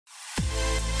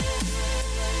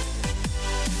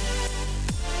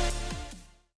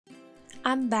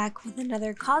I'm back with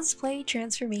another cosplay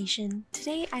transformation.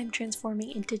 Today I'm transforming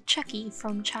into Chucky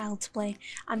from Child's Play.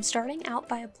 I'm starting out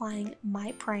by applying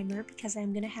my primer because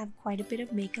I'm going to have quite a bit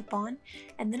of makeup on,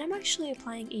 and then I'm actually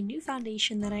applying a new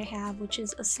foundation that I have, which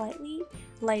is a slightly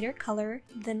lighter color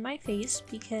than my face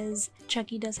because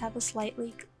Chucky does have a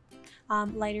slightly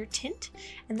lighter tint,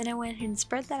 and then I went ahead and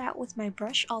spread that out with my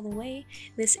brush all the way.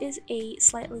 This is a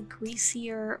slightly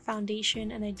greasier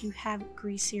foundation, and I do have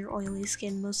greasier oily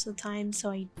skin most of the time, so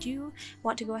I do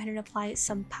want to go ahead and apply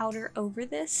some powder over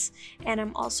this, and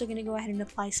I'm also going to go ahead and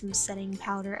apply some setting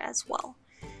powder as well.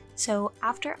 So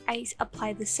after I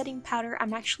apply the setting powder,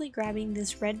 I'm actually grabbing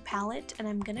this red palette and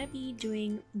I'm gonna be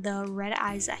doing the red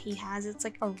eyes that he has. It's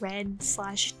like a red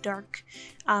slash dark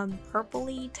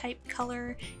purpley type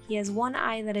color. He has one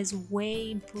eye that is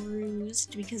way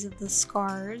bruised because of the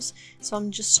scars, so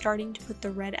I'm just starting to put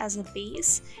the red as a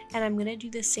base, and I'm gonna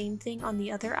do the same thing on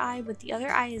the other eye, but the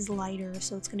other eye is lighter,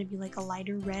 so it's gonna be like a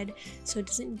lighter red, so it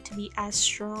doesn't need to be as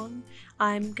strong.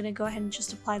 I'm gonna go ahead and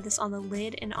just apply this on the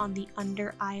lid and on the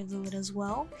under eye of the lid as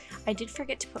well. I did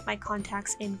forget to put my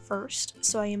contacts in first,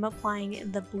 so I am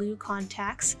applying the blue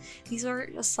contacts. These are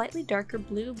a slightly darker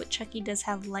blue, but Chucky does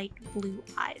have light blue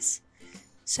eyes.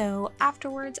 So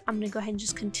afterwards, I'm going to go ahead and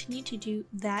just continue to do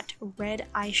that red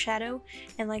eyeshadow,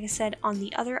 and like I said, on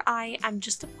the other eye, I'm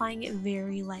just applying it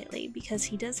very lightly because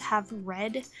he does have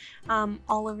red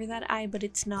all over that eye, but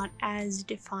it's not as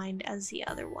defined as the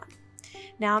other one.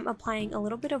 Now I'm applying a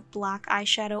little bit of black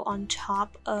eyeshadow on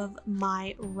top of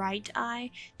my right eye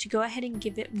to go ahead and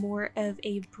give it more of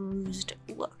a bruised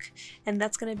look, and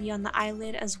that's going to be on the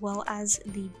eyelid as well as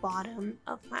the bottom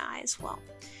of my eye as well.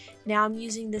 Now I'm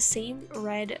using the same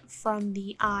red from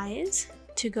the eyes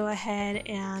to go ahead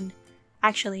and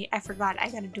actually, I forgot, I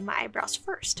gotta do my eyebrows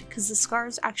first because the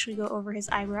scars actually go over his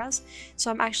eyebrows. So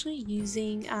I'm actually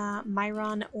using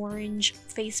Myron Orange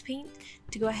face paint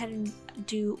to go ahead and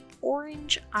do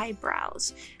orange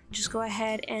eyebrows. Just go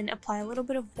ahead and apply a little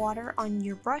bit of water on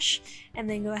your brush and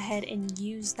then go ahead and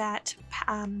use that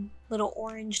little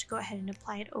orange to go ahead and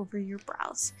apply it over your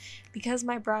brows. Because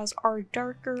my brows are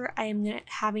darker, I am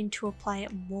having to apply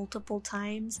it multiple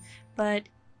times, but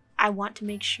I want to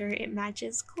make sure it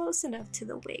matches close enough to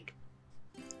the wig.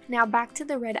 Now back to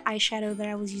the red eyeshadow that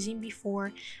I was using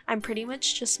before, I'm pretty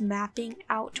much just mapping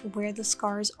out where the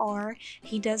scars are.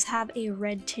 He does have a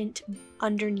red tint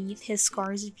underneath his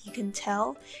scars, if you can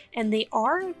tell, and they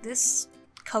are this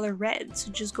color red,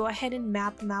 so just go ahead and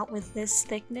map them out with this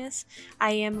thickness.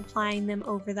 I am applying them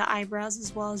over the eyebrows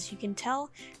as well, as you can tell.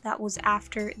 That was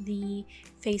after the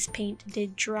face paint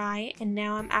did dry, and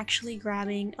now I'm actually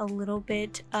grabbing a little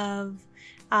bit of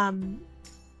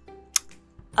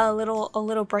a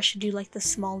little brush to do like the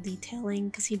small detailing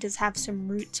because he does have some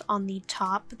roots on the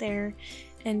top there,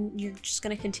 and you're just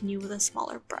going to continue with a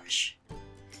smaller brush.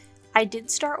 I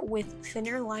did start with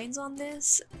thinner lines on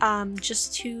this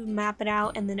just to map it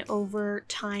out, and then over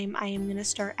time I am going to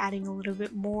start adding a little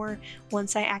bit more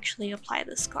once I actually apply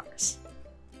the scars.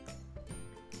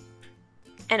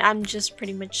 And I'm just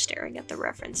pretty much staring at the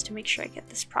reference to make sure I get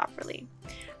this properly.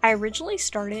 I originally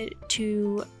started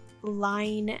to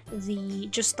line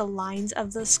just the lines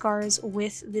of the scars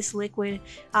with this liquid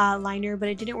liner, but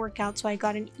it didn't work out, so I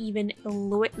got an even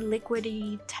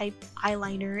liquidy type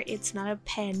eyeliner. It's not a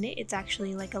pen, it's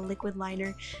actually like a liquid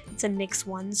liner. It's a NYX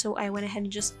one, so I went ahead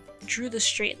and just drew the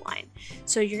straight line.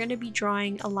 So you're going to be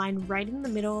drawing a line right in the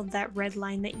middle of that red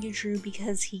line that you drew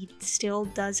because he still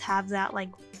does have that like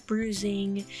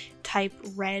bruising type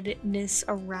redness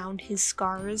around his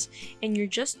scars, and you're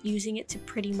just using it to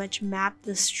pretty much map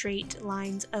the straight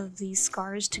lines of these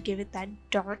scars to give it that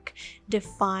dark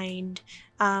defined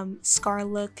scar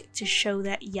look to show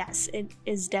that yes, it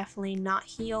is definitely not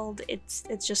healed. It's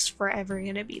just forever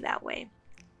gonna be that way.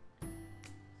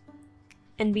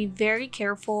 And be very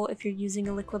careful if you're using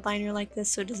a liquid liner like this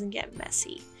so it doesn't get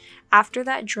messy. After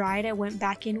that dried, I went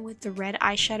back in with the red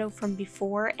eyeshadow from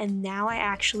before, and now I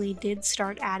actually did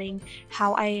start adding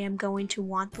how I am going to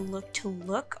want the look to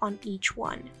look on each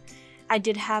one. I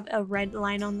did have a red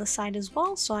line on the side as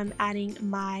well, so I'm adding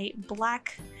my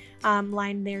black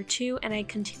line there too, and I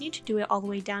continue to do it all the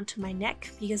way down to my neck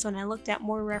because when I looked at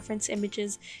more reference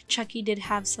images, Chucky did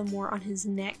have some more on his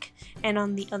neck and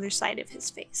on the other side of his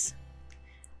face.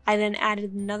 I then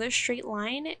added another straight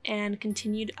line and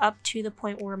continued up to the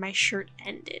point where my shirt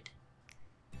ended.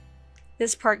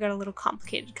 This part got a little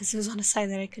complicated because it was on a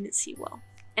side that I couldn't see well.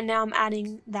 And now I'm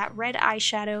adding that red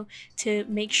eyeshadow to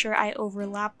make sure I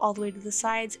overlap all the way to the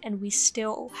sides, and we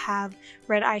still have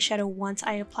red eyeshadow once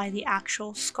I apply the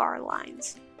actual scar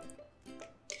lines.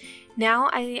 Now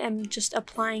I am just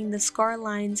applying the scar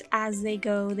lines as they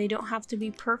go. They don't have to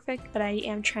be perfect, but I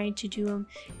am trying to do them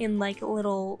in like a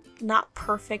little not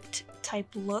perfect type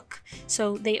look.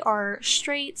 So they are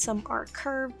straight, some are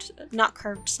curved, not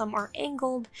curved, some are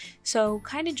angled. So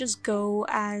kind of just go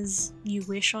as you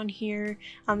wish on here.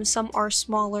 Some are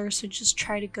smaller, so just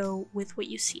try to go with what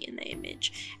you see in the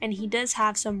image. And he does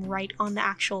have some right on the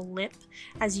actual lip.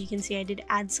 As you can see, I did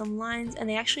add some lines, and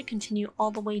they actually continue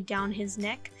all the way down his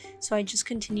neck. So I just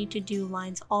continue to do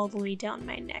lines all the way down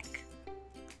my neck.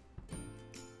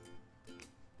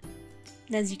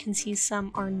 And as you can see,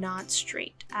 some are not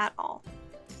straight at all.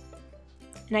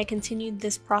 And I continued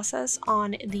this process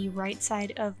on the right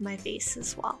side of my face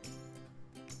as well.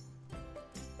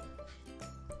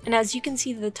 And as you can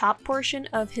see, the top portion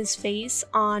of his face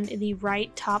on the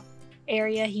right top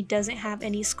area, he doesn't have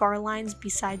any scar lines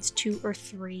besides 2 or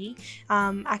 3,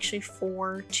 actually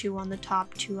 4, 2 on the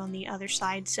top, 2 on the other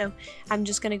side. So I'm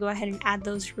just going to go ahead and add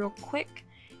those real quick,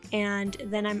 and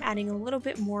then I'm adding a little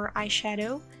bit more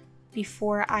eyeshadow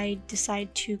before I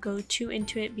decide to go too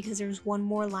into it, because there's one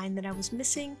more line that I was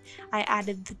missing. I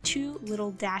added the 2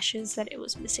 little dashes that it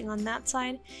was missing on that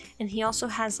side, and he also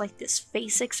has like this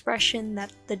face expression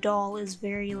that the doll is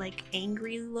very like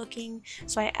angry looking,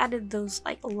 so I added those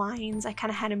like lines. I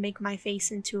kind of had to make my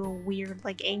face into a weird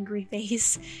like angry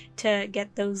face to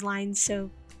get those lines. So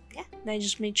yeah, and I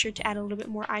just made sure to add a little bit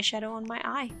more eyeshadow on my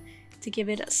eye to give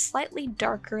it a slightly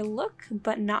darker look,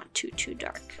 but not too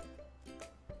dark.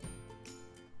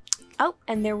 Oh,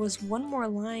 and there was one more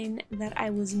line that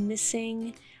I was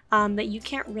missing that you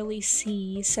can't really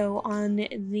see. So on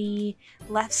the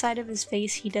left side of his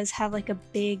face, he does have like a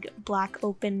big black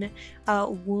open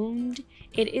wound.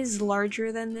 It is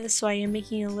larger than this, so I am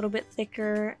making it a little bit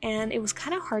thicker, and it was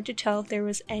kind of hard to tell if there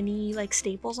was any like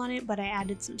staples on it, but I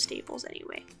added some staples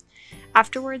anyway.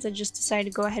 Afterwards, I just decided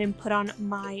to go ahead and put on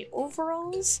my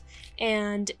overalls,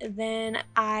 and then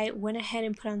I went ahead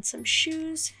and put on some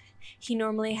shoes. He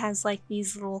normally has like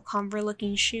these little Converse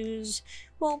looking shoes.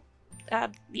 Well,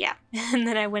 yeah. And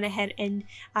then I went ahead and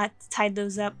tied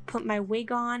those up, put my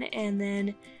wig on, and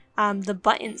then the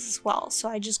buttons as well. So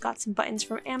I just got some buttons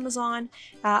from Amazon,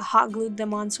 hot glued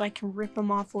them on so I can rip them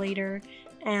off later,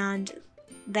 and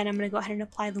then I'm going to go ahead and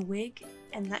apply the wig,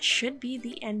 and that should be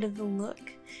the end of the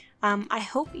look. I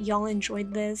hope y'all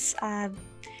enjoyed this.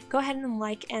 Go ahead and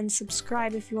like and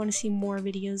subscribe if you want to see more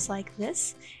videos like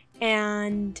this.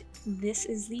 And this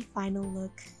is the final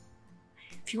look.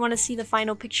 If you want to see the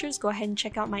final pictures, go ahead and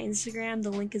check out my Instagram. The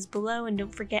link is below, and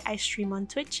don't forget I stream on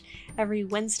Twitch every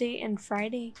Wednesday and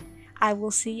Friday. I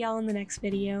will see y'all in the next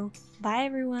video. Bye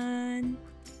everyone!